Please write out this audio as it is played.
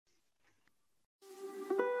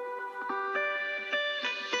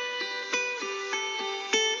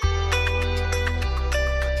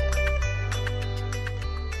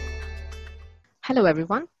Hello,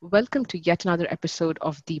 everyone. Welcome to yet another episode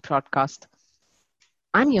of the podcast.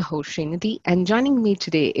 I'm your host, Srinidhi, and joining me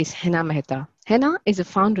today is Hena Mehta. Hena is a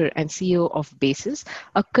founder and CEO of Basis,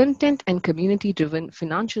 a content and community driven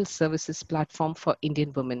financial services platform for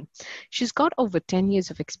Indian women. She's got over 10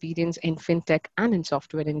 years of experience in fintech and in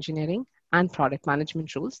software engineering and product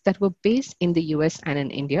management roles that were based in the US and in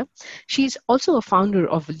India. She's also a founder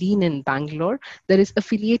of Lean in Bangalore that is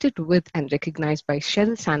affiliated with and recognized by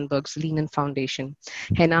Sheryl Sandberg's Lean in Foundation.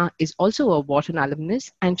 Henna is also a Wharton alumnus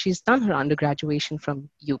and she's done her undergraduation from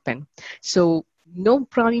UPenn. So, no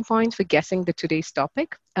brownie points for guessing the today's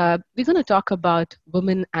topic. We're going to talk about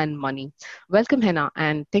women and money. Welcome, Henna,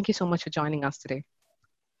 and thank you so much for joining us today.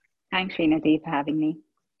 Thanks, Srinidhi, for having me.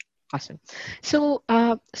 Awesome. So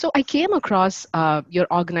I came across your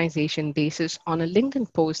organization Basis on a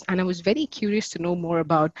LinkedIn post, and I was very curious to know more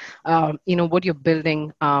about, what you're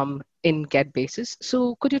building in Get Basis.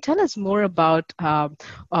 So could you tell us more about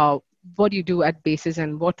what you do at Basis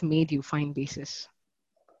and what made you find Basis?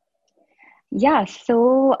 Yeah,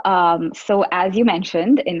 so as you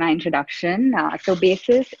mentioned in my introduction, so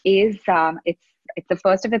Basis is it's the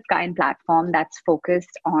first of its kind platform that's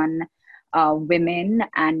focused on women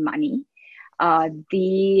and money.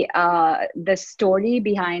 The story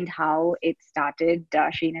behind how it started,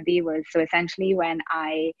 Srinidhi, was so essentially when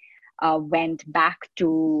I went back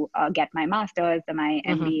to get my master's and my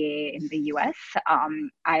Mm-hmm. MBA in the US.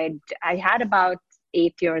 I had about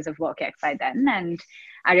 8 years of work ex by then, and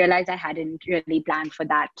I realized I hadn't really planned for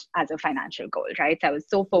that as a financial goal, right? So I was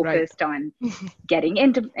so Right. focused on getting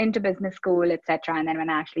into business school, etc. And then when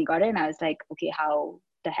I actually got in, I was like, okay, how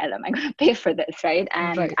the hell am I going to pay for this, right?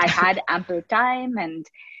 And Right. I had ample time, and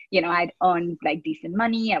I'd earned like decent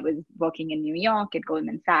money. I was working in New York at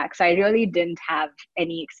Goldman Sachs, so I really didn't have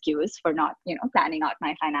any excuse for not planning out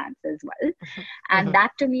my finances well. And Mm-hmm.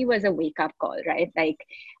 that to me was a wake up call, right? Like,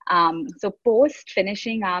 so post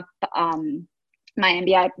finishing up my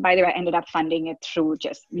MBA, by the way, I ended up funding it through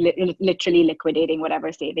just literally liquidating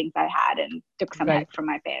whatever savings I had and took some help Right. from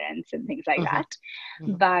my parents and things like Mm-hmm. that.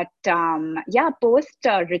 Mm-hmm. But yeah, post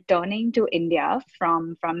returning to India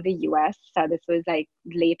from the US, this was like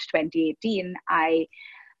late 2018. I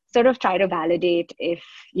sort of try to validate if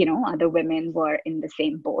other women were in the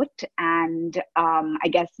same boat, and I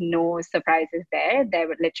guess no surprises there. There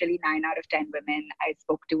were literally 9 out of 10 women I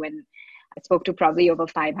spoke to, and I spoke to probably over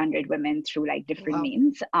 500 women through like different Wow.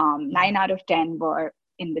 means. Mm-hmm. 9 out of 10 were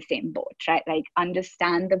in the same boat, right? Like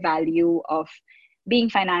understand the value of being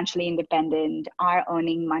financially independent, are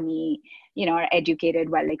earning money, are educated,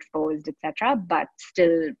 well exposed, etc., but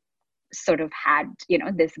still sort of had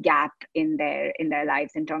this gap in their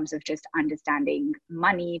lives in terms of just understanding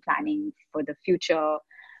money, planning for the future,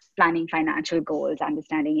 planning financial goals,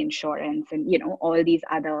 understanding insurance, and all these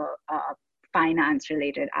other finance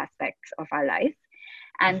related aspects of our life.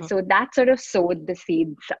 And Mm-hmm. so that sort of sowed the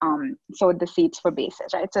seeds for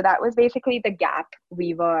Basis, right? So that was basically the gap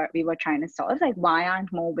we were trying to solve. Like, why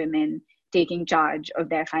aren't more women taking charge of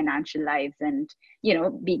their financial lives and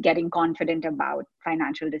be getting confident about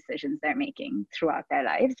financial decisions they're making throughout their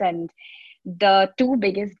lives? And the two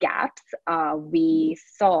biggest gaps we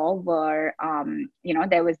saw were,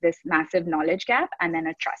 there was this massive knowledge gap and then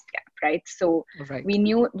a trust gap, right? So Right. we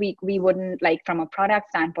knew we wouldn't, like, from a product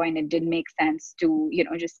standpoint, it didn't make sense to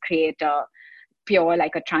just create a pure,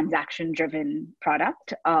 like, a transaction driven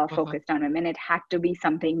product Mm-hmm. focused on women. It had to be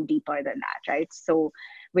something deeper than that, right? So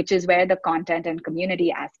which is where the content and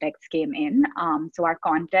community aspects came in. So our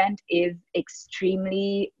content is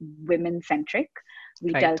extremely women centric.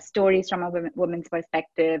 We tell Right. stories from a woman's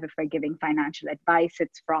perspective. If we're giving financial advice,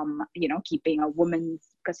 it's from keeping a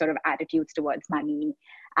woman's sort of attitudes towards money,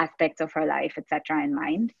 aspects of her life, etc., in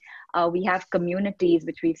mind. We have communities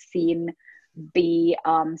which we've seen be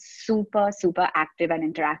super active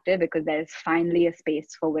and interactive, because there's finally a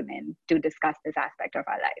space for women to discuss this aspect of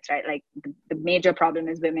our lives, right? Like, the major problem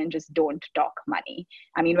is women just don't talk money.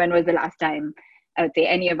 I mean, when was the last time I would say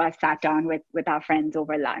any of us sat down with our friends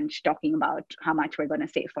over lunch talking about how much we're going to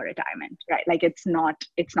save for retirement, right? Like, it's not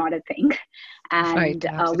a thing. Right. And we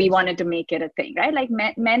Absolutely. wanted to make it a thing, right? Like,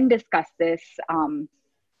 men discuss this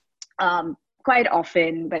quite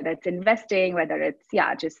often, whether it's investing, whether it's,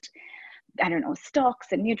 yeah, just, I don't know, stocks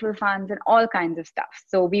and mutual funds and all kinds of stuff.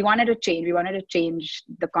 So we wanted to change. We wanted to change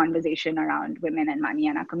the conversation around women and money,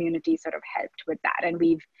 and our community sort of helped with that. And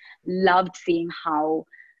we've loved seeing how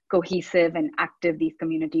cohesive and active these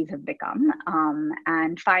communities have become.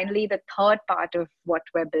 And finally, the third part of what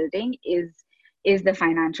we're building is the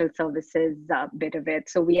financial services bit of it.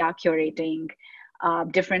 So we are curating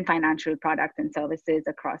different financial products and services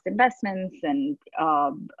across investments and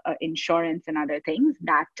insurance and other things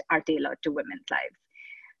that are tailored to women's lives.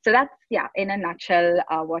 So that's, yeah, in a nutshell,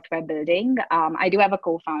 what we're building. I do have a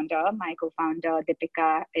co-founder. My co-founder,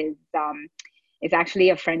 Deepika, is actually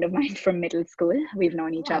a friend of mine from middle school. We've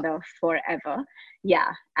known each Wow. other forever.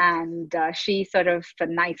 Yeah. And she sort of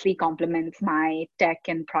nicely complements my tech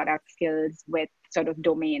and product skills with sort of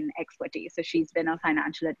domain expertise. So she's been a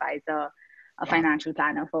financial advisor, a Wow. financial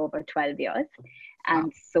planner for over 12 years. Wow.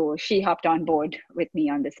 And so she hopped on board with me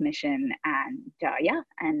on this mission. And yeah,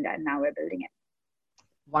 and now we're building it.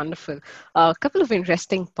 Wonderful. A couple of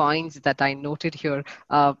interesting points that I noted here.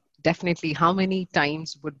 Definitely, how many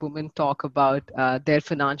times would women talk about their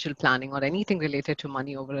financial planning or anything related to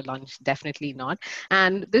money over a lunch? Definitely not.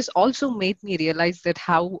 And this also made me realize that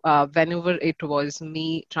how, whenever it was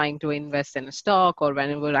me trying to invest in a stock or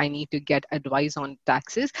whenever I need to get advice on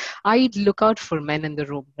taxes, I'd look out for men in the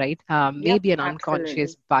room, right? Yep, Maybe an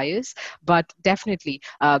unconscious absolutely. bias, but definitely,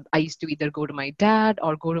 I used to either go to my dad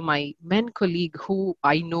or go to my men colleague who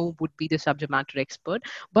I know would be the subject matter expert,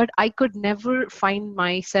 but I could never find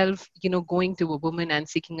myself, going to a woman and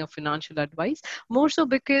seeking a financial advice, more so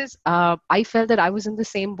because I felt that I was in the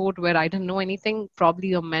same boat where I didn't know anything.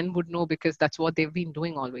 Probably a men would know because that's what they've been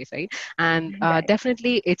doing always, right? And Right.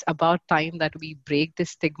 definitely it's about time that we break the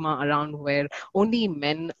stigma around where only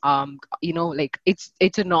men, like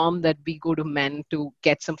it's a norm that we go to men to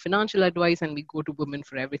get some financial advice and we go to women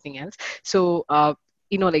for everything else. So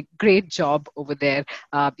like great job over there,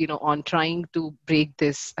 on trying to break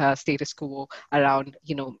this status quo around,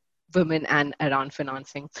 women and around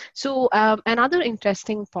financing. So another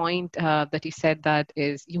interesting point that you said that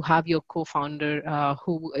is you have your co-founder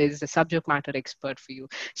who is a subject matter expert for you.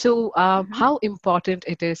 So Mhm. how important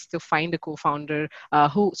it is to find a co-founder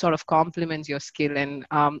who sort of complements your skill and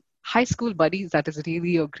high school buddies, that is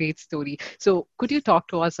really a great story. So could you talk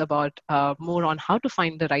to us about more on how to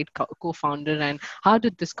find the right co-founder and how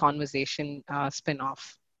did this conversation spin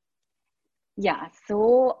off? Yeah.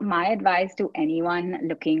 So my advice to anyone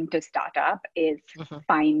looking to start up is Hmm.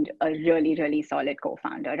 find a really, really solid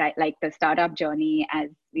co-founder, right? Like the startup journey, as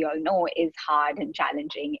we all know, is hard and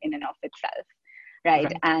challenging in and of itself. Right.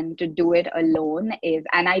 Right. And to do it alone is,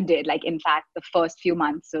 and I did, like, in fact, the first few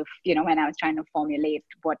months of, when I was trying to formulate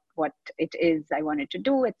what it is I wanted to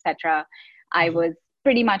do, etc., I Hmm. was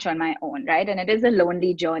pretty much on my own, right? And it is a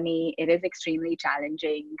lonely journey. It is extremely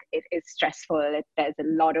challenging. It is stressful. There's a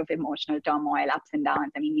lot of emotional turmoil, ups and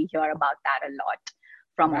downs. I mean, we hear about that a lot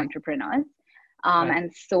from Right. entrepreneurs. Right.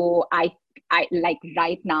 And so I like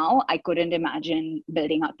right now, I couldn't imagine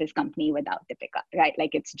building up this company without Deepika, right?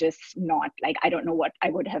 Like it's just not like, I don't know what I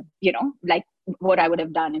would have, like what I would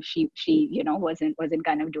have done if she, wasn't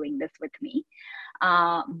kind of doing this with me.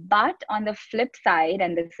 But on the flip side,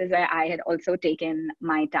 and this is where I had also taken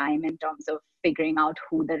my time in terms of figuring out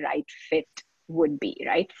who the right fit would be,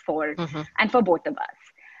 right? Hmm. And for both of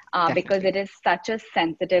us. Because Definitely. it is such a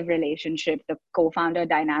sensitive relationship. The co-founder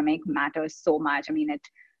dynamic matters so much. I mean, it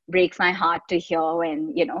breaks my heart to hear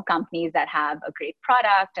when, companies that have a great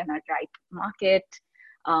product and a right market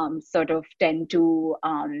sort of tend to,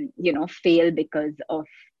 fail because of,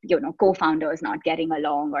 co-founders not getting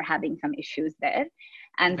along or having some issues there.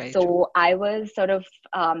 And Very true. so I was sort of,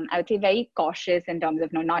 I would say, very cautious in terms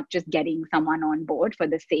of, not just getting someone on board for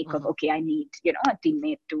the sake of, Hmm. okay, I need, a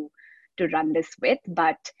teammate to run this with.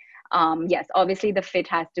 But yes, obviously the fit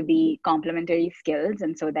has to be complementary skills,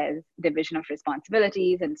 and so there's division of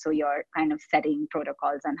responsibilities, and so you're kind of setting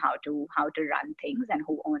protocols on how to run things and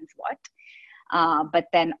who owns what. But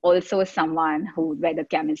then also someone who where the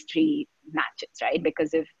chemistry matches, right?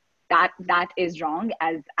 Because if that is wrong,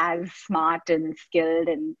 as smart and skilled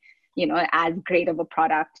and as great of a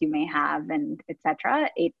product you may have and etc.,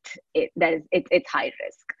 it's high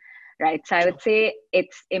risk, right? So I True. would say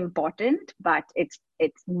it's important, but it's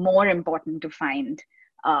more important to find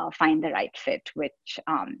the right fit. Which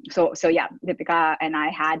so yeah, Deepika and I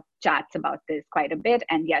had chats about this quite a bit,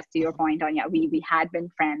 and yes, to your Hmm. point on, yeah, we had been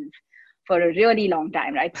friends for a really long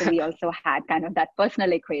time, right? So we also had kind of that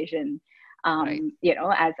personal equation, Right.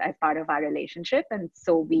 as part of our relationship, and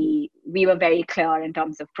so we were very clear in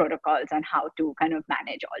terms of protocols on how to kind of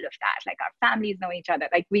manage all of that. Like our families know each other,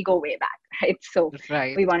 like we go way back, right? So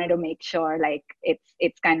Right. we wanted to make sure like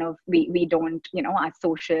it's kind of we don't our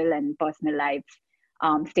social and personal lives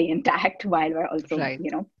stay intact while we're also Right.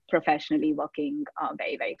 professionally working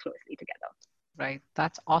very very closely together. Right.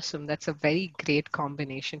 That's awesome. That's a very great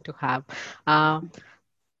combination to have. Uh,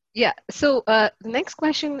 Yeah. So the next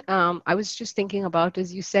question I was just thinking about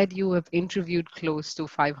is you said you have interviewed close to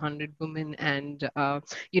 500 women and,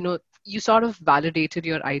 you sort of validated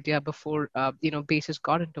your idea before, Basis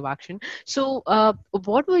got into action. So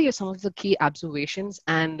what were some of the key observations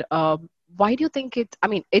and why do you think I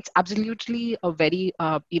mean, it's absolutely a very,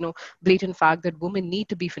 blatant fact that women need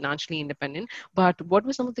to be financially independent. But what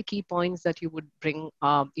were some of the key points that you would bring,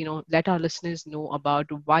 let our listeners know about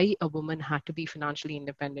why a woman had to be financially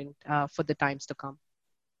independent for the times to come?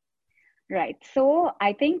 Right. So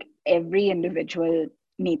I think every individual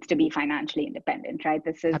needs to be financially independent, right?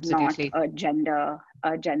 This is not Absolutely. a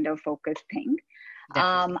gender focused thing.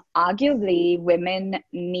 Definitely. Arguably, women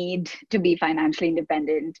need to be financially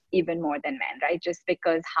independent even more than men, right? Just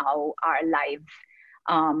because how our lives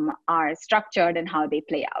are structured and how they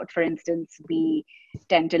play out. For instance, we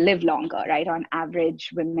tend to live longer, right? On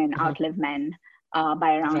average, women Hmm. outlive men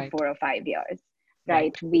by around Right. 4 or 5 years,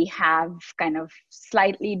 right? Right. We have kind of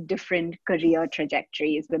slightly different career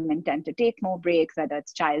trajectories. Women tend to take more breaks, whether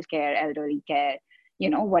it's childcare, elderly care,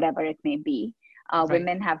 whatever it may be. Right.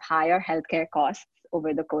 Women have higher healthcare costs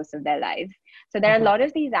over the course of their lives. So there are a Hmm. lot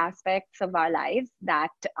of these aspects of our lives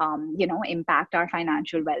that impact our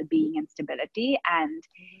financial well-being and stability. And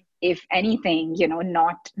if anything,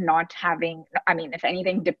 not having, I mean, if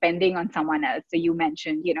anything, depending on someone else. So you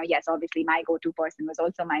mentioned, yes, obviously my go-to person was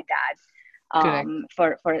also my dad, Correct.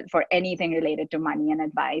 for anything related to money and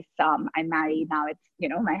advice. I'm married now, it's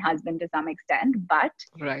my husband to some extent, but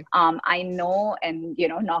Right. I know, and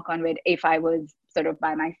knock on wood, if I was sort of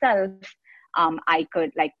by myself, I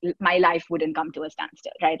could, like, my life wouldn't come to a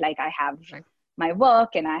standstill, right? Like, I have Right. my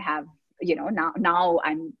work, and I have, now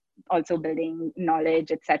I'm also building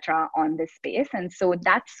knowledge, etc., on this space. And so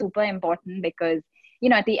that's super important because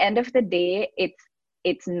at the end of the day,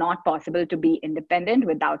 it's not possible to be independent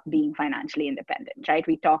without being financially independent, right?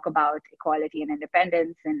 We talk about equality and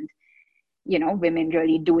independence, and women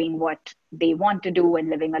really doing what they want to do and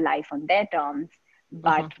living a life on their terms.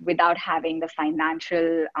 But Hmm. without having the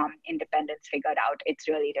financial independence figured out, it's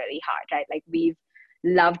really, really hard, right? Like, we've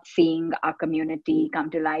loved seeing our community come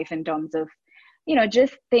to life in terms of,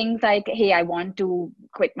 just things like, hey, I want to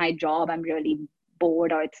quit my job, I'm really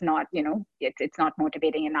bored, or it's not, it's not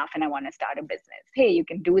motivating enough, and I want to start a business. Hey, you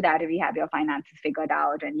can do that if you have your finances figured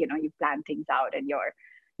out, and you plan things out, and you're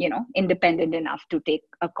independent enough to take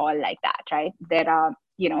a call like that, right? There are,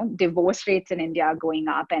 divorce rates in India are going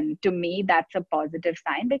up, and to me that's a positive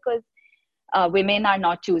sign, because women are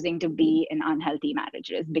not choosing to be in unhealthy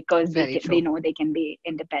marriages because Very they true. know they can be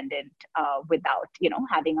independent without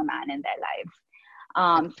having a man in their lives.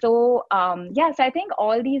 Correct. Yes, I think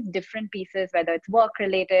all these different pieces, whether it's work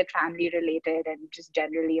related, family related, and just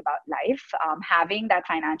generally about life, having that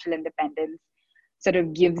financial independence sort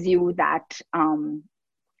of gives you that,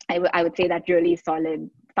 I would say, that really solid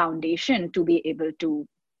foundation to be able to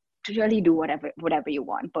really do whatever you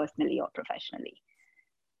want, personally or professionally.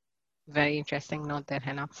 Very interesting note there,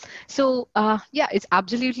 Hannah. So, yeah, it's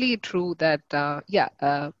absolutely true that,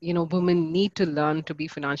 women need to learn to be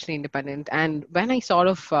financially independent. And when I sort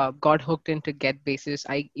of got hooked into Get Basis,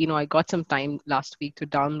 I got some time last week to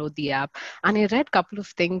download the app, and I read a couple of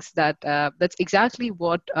things that's exactly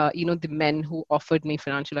what, the men who offered me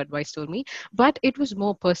financial advice told me, but it was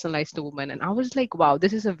more personalized to women. And I was like, wow,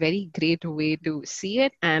 this is a very great way to see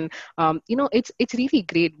it. And, it's really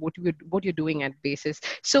great what you're doing at Basis.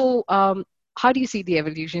 So, how do you see the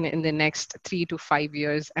evolution in the next 3 to 5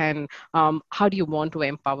 years, and how do you want to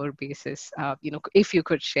empower basis? If you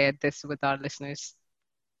could share this with our listeners.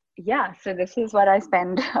 Yeah, so this is what I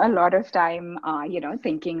spend a lot of time,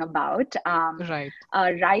 thinking about. Right.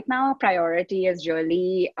 Right now, priority is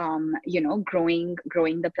really, growing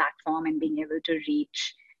the platform and being able to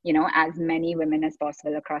reach, as many women as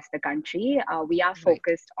possible across the country. We are Right.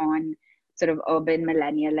 focused on sort of urban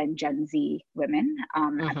millennial and Gen Z women at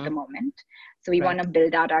Mm-hmm. the moment. So we want Right. to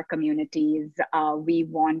build out our communities. We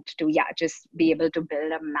want to, yeah, just be able to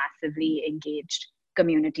build a massively engaged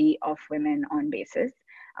community of women on basis,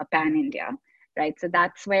 pan India, right? So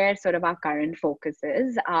that's where sort of our current focus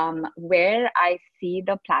is. Where I see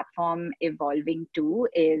the platform evolving to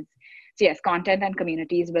is, so yes, content and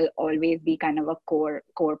communities will always be kind of a core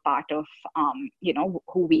part of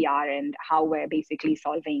who we are and how we're basically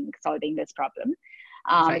solving this problem.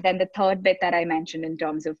 Right. Then the third bit that I mentioned in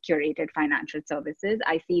terms of curated financial services,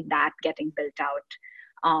 I see that getting built out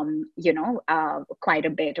quite a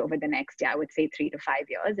bit over the next, yeah, I would say 3 to 5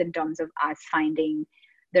 years, in terms of us finding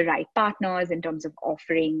the right partners, in terms of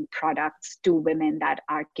offering products to women that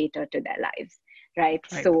are catered to their lives, right?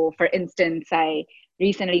 Right. So, for instance, I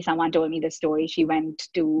recently someone told me the story. She went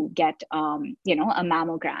to get a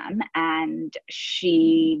mammogram, and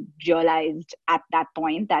she realized at that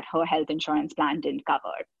point that her health insurance plan didn't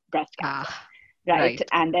cover breast cancer. Ah, Right. right,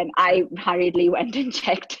 And then I hurriedly went and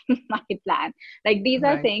checked my plan. Like, these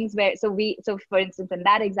are right, things where, so for instance, in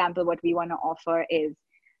that example, what we want to offer is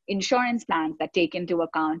insurance plans that take into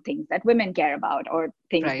account things that women care about, or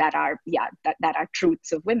things right. that are, that are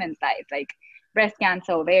truths of women's lives, like breast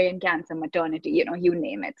cancer, ovarian cancer, maternity, you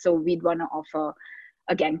name it. So we'd want to offer,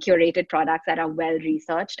 again, curated products that are well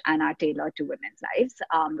researched and are tailored to women's lives,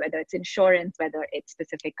 whether it's insurance, whether it's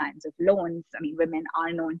specific kinds of loans. I mean, women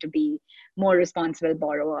are known to be more responsible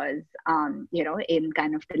borrowers, in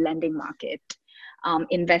kind of the lending market.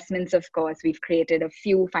 Investments, of course, we've created a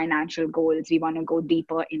few financial goals. We want to go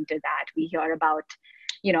deeper into that. We hear about,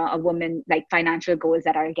 a woman, like, financial goals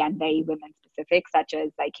that are, again, very women specific, such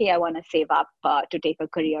as, like, hey, I want to save up to take a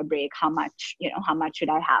career break. How much should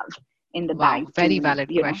I have in the Wow, bank very to,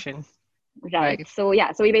 valid question. right. Right. So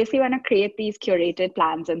yeah, so we basically want to create these curated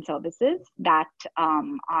plans and services that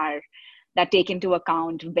are that take into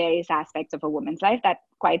account various aspects of a woman's life that,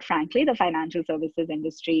 quite frankly, the financial services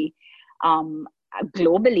industry, um,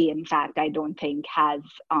 globally, in fact, I don't think has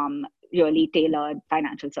really tailored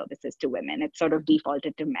financial services to women. It's sort of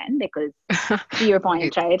defaulted to men because, to your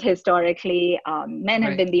point, Right, right, historically, men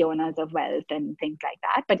have right. been the owners of wealth and things like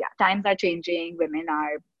that. But yeah, times are changing. Women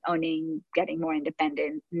are earning, getting more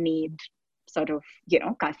independent, need sort of,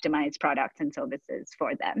 customized products and services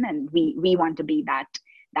for them. And we want to be that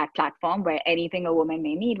platform where anything a woman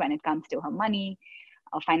may need when it comes to her money,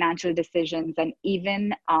 financial decisions, and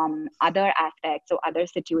even other aspects or other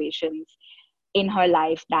situations in her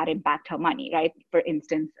life that impact her money, right? For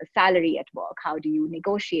instance, a salary at work. How do you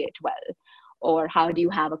negotiate well? Or how do you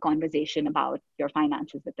have a conversation about your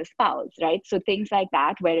finances with a spouse, right? So things like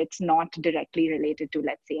that, where it's not directly related to,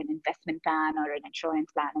 let's say, an investment plan or an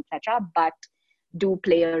insurance plan, etc., but do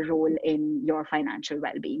play a role in your financial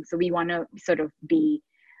well-being. So we want to sort of be,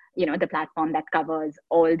 the platform that covers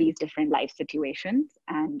all these different life situations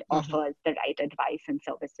and Mhm. offers the right advice and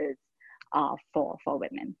services for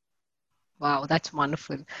women. Wow, that's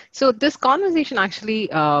wonderful. So this conversation actually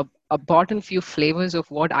brought in a few flavors of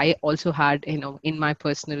what I also had, in my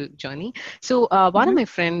personal journey. So one of Mm-hmm. my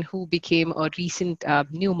friend who became a recent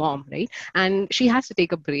new mom, right, and she has to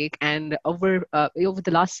take a break. And over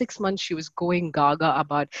the last 6 months, she was going gaga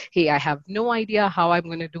about, hey, I have no idea how I'm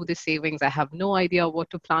going to do the savings. I have no idea what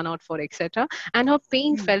to plan out for, etc. And her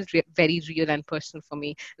pain felt very real and personal for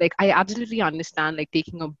me. Like, I absolutely understand, like,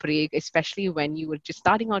 taking a break, especially when you were just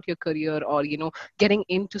starting out your career, or getting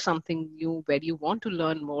into something new where you want to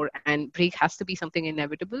learn more, and break has to be something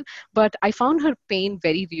inevitable. But I found her pain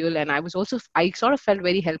very real, and I sort of felt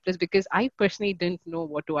very helpless because I personally didn't know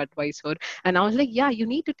what to advise her. And I was like, yeah, you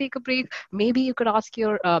need to take a break. Maybe you could ask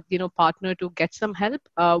your partner to get some help,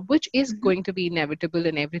 which is Mm-hmm. going to be inevitable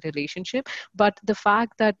in every relationship. But the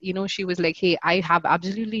fact that she was like, hey, I have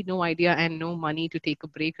absolutely no idea and no money to take a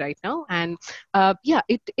break right now. And yeah,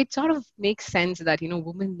 it sort of makes sense that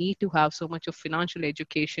women need to have so much of financial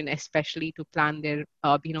education, especially to plan their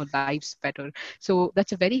lives better. So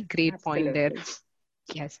that's a very great point there. Absolutely.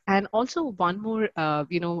 Yes, and also one more,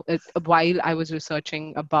 while I was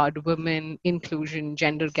researching about women inclusion,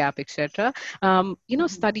 gender gap, etc., Mm-hmm.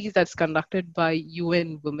 studies that's conducted by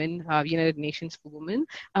UN Women, United Nations for Women,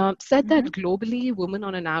 said that Mm-hmm. globally, women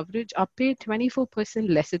on an average are paid 24%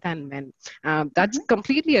 lesser than men. That's Mm-hmm.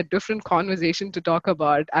 completely a different conversation to talk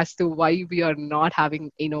about as to why we are not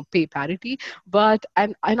having, pay parity. But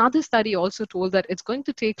another study also told that it's going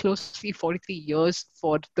to take closely 43 years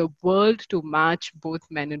for the world to match both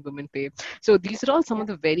men and women pay. So these are all some Yeah. of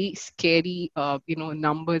the very scary,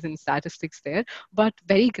 numbers and statistics there. But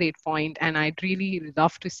very great point, and I'd really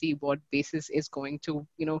love to see what Basis is going to,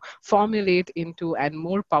 formulate into, and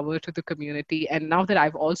more power to the community. And now that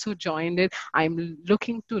I've also joined it, I'm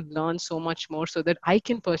looking to learn so much more so that I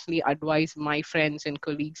can personally advise my friends and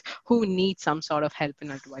colleagues who need some sort of help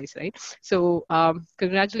and advice, right? So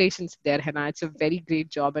congratulations there, Hannah. It's a very great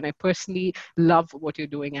job, and I personally love what you're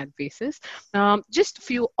doing at Basis. Just a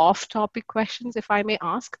few off-topic questions, if I may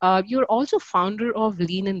ask. You're also founder of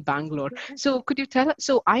Lean in Bangalore. So could you tell us?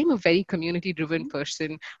 So I'm a very community-driven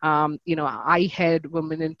person. I head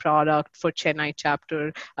Women in Product for Chennai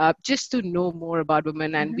chapter, just to know more about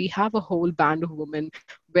women. And Mm-hmm. we have a whole band of women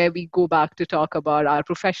where we go back to talk about our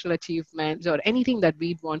professional achievements or anything that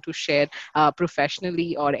we want to share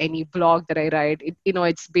professionally, or any blog that I write.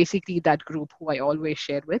 It's basically that group who I always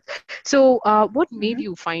share with. So what made Mm-hmm.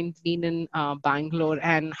 you find Lean in Bangalore,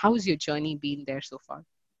 and how's your journey been there so far?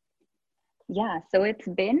 Yeah, so it's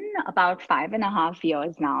been about 5.5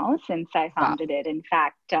 years now since I Wow. founded it. In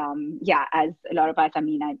fact, yeah, as a lot of us, I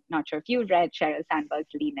mean, I'm not sure if you read Sheryl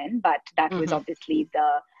Sandberg's Lean In, but that was Mm-hmm. obviously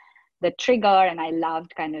the trigger, and I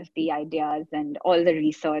loved kind of the ideas and all the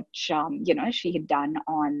research, she had done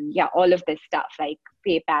on, yeah, all of this stuff like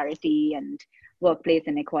pay parity and workplace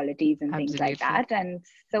inequalities and things like Absolutely. that. And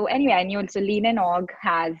so anyway, I knew, so Lean In Org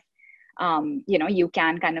has you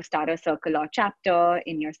can kind of start a circle or chapter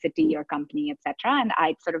in your city, your company, etc. And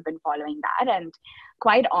I'd sort of been following that. And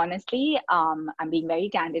quite honestly, I'm being very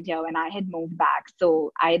candid here. When I had moved back,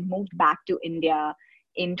 so I had moved back to India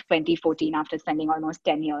in 2014 after spending almost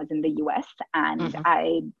 10 years in the US. And Mm-hmm.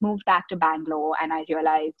 I moved back to Bangalore and I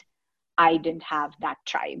realized I didn't have that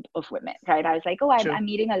tribe of women, right? I was like, oh, True. I'm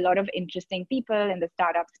meeting a lot of interesting people in the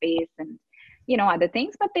startup space and, other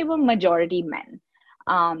things, but they were majority men.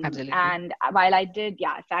 Absolutely. And while I did,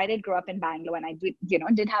 yeah, so I did grow up in Bangalore and I did,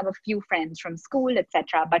 did have a few friends from school,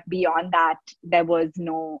 etc. But beyond that, there was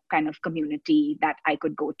no kind of community that I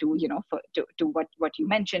could go to, to what you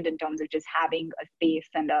mentioned in terms of just having a space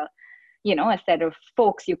and a set of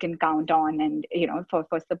folks you can count on and for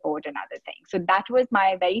support and other things. So that was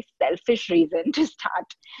my very selfish reason to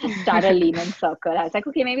start a Lean In circle. I was like,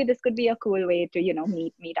 okay, maybe this could be a cool way to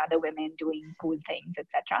meet other women doing cool things,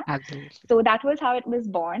 etc. Absolutely. So that was how it was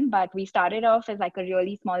born. But we started off as like a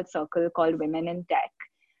really small circle called Women in Tech.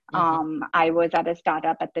 Mm-hmm. I was at a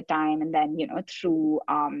startup at the time, and then through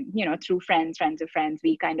friends of friends,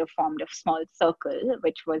 we kind of formed a small circle,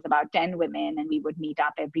 which was about 10 women, and we would meet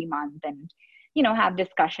up every month and have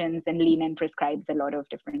discussions. And Lean In prescribes a lot of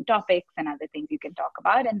different topics and other things you can talk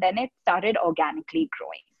about, and then it started organically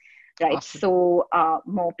growing, right? Awesome. So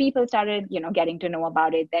more people started getting to know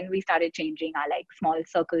about it. Then we started changing our like small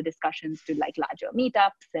circle discussions to like larger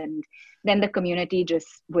meetups, and then the community just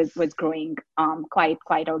was growing quite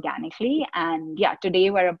organically. And yeah,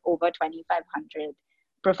 today we're over 2,500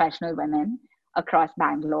 professional women across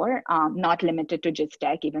Bangalore, not limited to just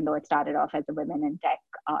tech, even though it started off as a Women in Tech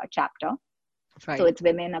chapter. So Right. it's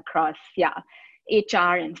women across, yeah,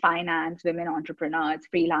 HR and finance, women entrepreneurs,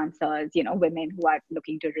 freelancers, women who are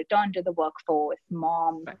looking to return to the workforce,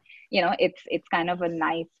 moms. Right. It's kind of a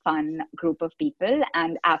nice, fun group of people.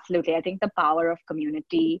 And absolutely, I think the power of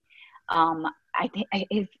community, I think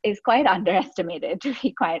is quite underestimated, to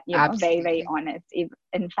be quite, very, very Absolutely. honest.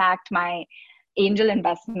 In fact, my angel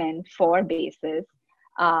investment for Basis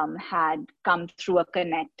had come through a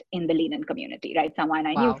connect in the Lean In community, right? Someone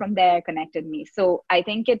I knew Wow. from there connected me. So I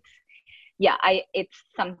think it's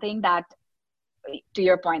something that, to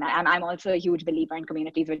your point, I'm also a huge believer in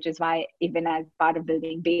communities, which is why even as part of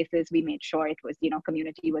building Bases, we made sure it was,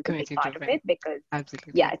 community was a big Community part of driven. it, because yeah,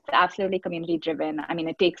 Absolutely. it's absolutely community driven. I mean,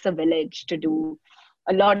 it takes a village to do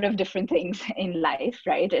a lot of different things in life,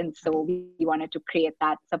 right? And so we wanted to create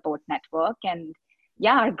that support network. And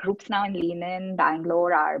yeah, our groups now in Lean In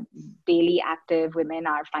Bangalore are daily active. Women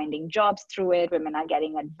are finding jobs through it. Women are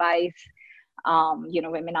getting advice.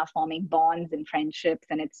 Women are forming bonds and friendships,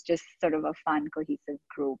 and it's just sort of a fun, cohesive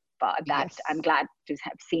group that I'm Yes. glad to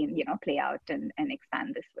have seen, play out and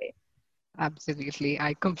expand this way. Absolutely.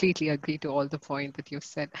 I completely agree to all the point that you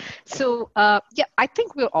said. So, yeah, I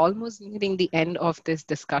think we're almost nearing the end of this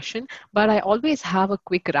discussion, but I always have a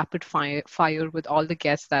quick rapid fire with all the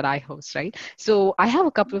guests that I host, right? So I have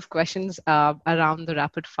a couple of questions around the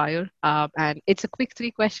rapid fire, and it's a quick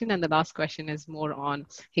three question, and the last question is more on,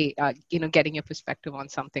 hey, getting your perspective on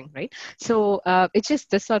something, right? So it's just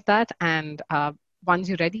this or that, and once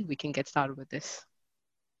you're ready, we can get started with this.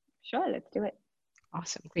 Sure, let's do it.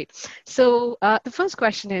 Awesome, great. So the first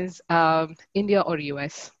question is India or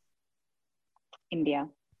US? India.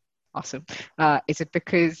 Awesome. Is it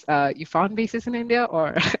because you found bases in India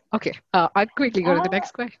or? Okay, I'll quickly go to the Uh,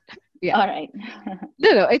 next question. Yeah. all right.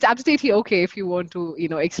 No, no, it's absolutely okay if you want to,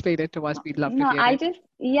 explain it to us. We'd love to No, hear I it. just,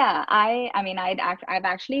 yeah, I mean, I've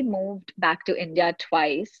actually moved back to India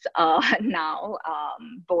twice now,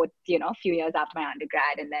 both, a few years after my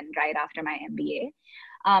undergrad and then right after my MBA.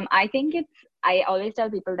 I think I always tell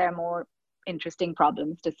people there are more interesting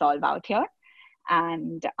problems to solve out here.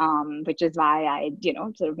 And which is why I,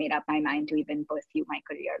 sort of made up my mind to even pursue my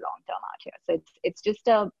career long term out here. So it's just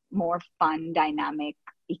a more fun, dynamic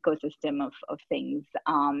ecosystem of things.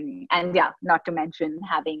 And yeah, not to mention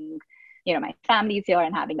having, my family's here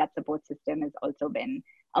and having that support system has also been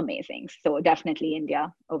amazing. So definitely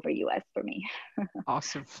India over US for me.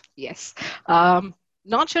 Awesome. Yes.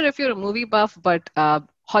 Not sure if you're a movie buff, but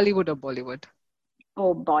Hollywood or Bollywood?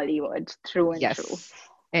 Oh, Bollywood, through and through. Yes,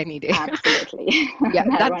 any day. Absolutely. Yeah,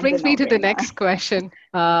 That that one's a brings me no to the brainer. next question.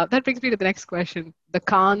 That brings me to the next question. The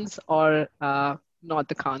Khans or not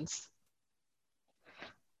the Khans?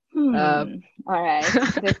 Uh, All right.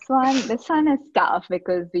 This one is tough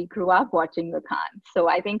because we grew up watching the Khans. So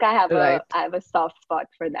I think right. I have a soft spot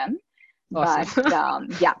for them. Awesome.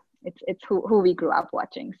 But yeah, it's who we grew up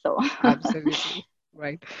watching. So Absolutely.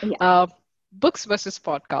 Right. yeah. Uh, Books versus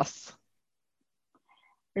podcasts.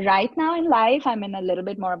 Right now in life, I'm in a little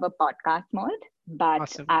bit more of a podcast mode, but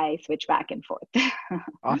Awesome. I switch back and forth.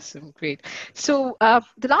 Awesome. Great. So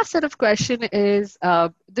the last set of question is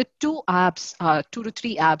the two to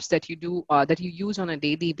three apps that you do that you use on a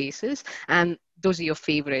daily basis, and those are your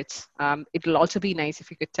favorites. It'll also be nice if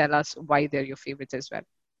you could tell us why they're your favorites as well.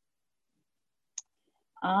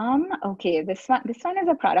 Okay, this one is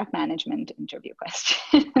a product management interview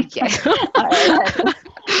question. Yeah. All right,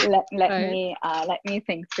 Right. let me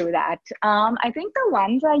think through that. I think the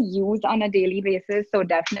ones I use on a daily basis, so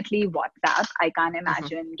definitely WhatsApp. I can't Mhm.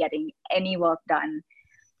 imagine getting any work done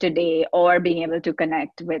today or being able to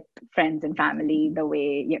connect with friends and family the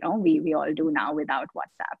way we all do now without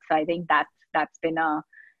WhatsApp. So I think that's been a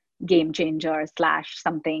game changer slash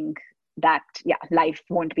something that life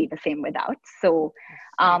won't be the same without. So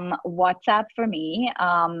Right. WhatsApp for me.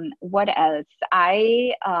 What else?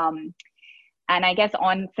 And I guess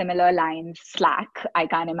on similar lines, Slack. I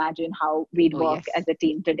can't imagine how we'd Oh, work as yes. a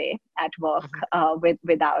team today at work Mhm.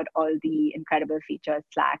 without all the incredible features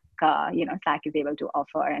Slack is able to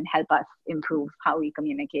offer and help us improve how we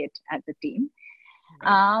communicate as a team.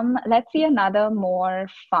 Right. Let's see another more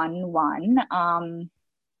fun one.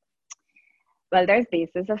 Well, there's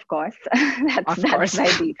basis, of course. Of That's course. by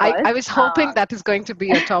I default. was hoping that is going to be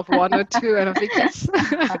a top one or two, and I'm like, yes.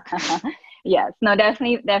 Yes, no,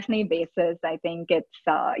 definitely basis. I think it's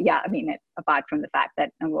yeah. I mean, apart from the fact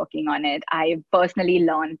that I'm working on it, I personally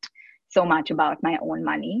learned so much about my own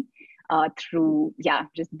money through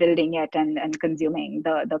just building it and consuming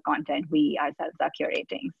the content we ourselves are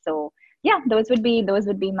curating. So yeah, those would be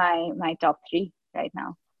my top three right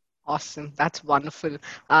now. Awesome. That's wonderful.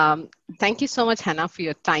 Thank you so much, Hannah, for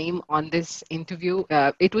your time on this interview.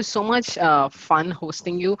 It was so much fun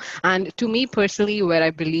hosting you. And to me personally, where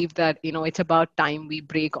I believe that, it's about time we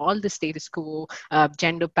break all the status quo,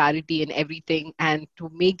 gender parity and everything, and to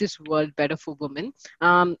make this world better for women.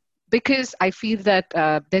 Because I feel that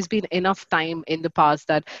there's been enough time in the past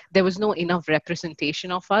that there was no enough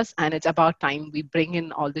representation of us, and it's about time we bring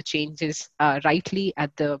in all the changes rightly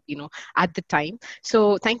at the time.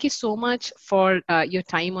 So thank you so much for your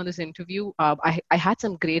time on this interview. I had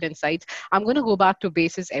some great insights. I'm going to go back to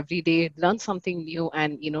basis every day, learn something new,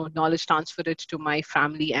 and knowledge transfer it to my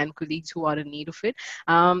family and colleagues who are in need of it.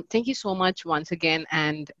 Thank you so much once again,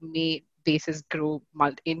 and may basis grow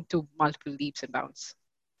into multiple leaps and bounds.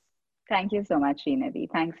 Thank you so much, Srinavi.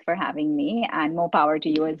 Thanks for having me, and more power to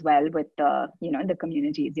you as well with the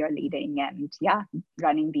communities you're leading and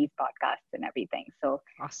running these podcasts and everything. So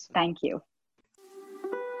Awesome. thank you.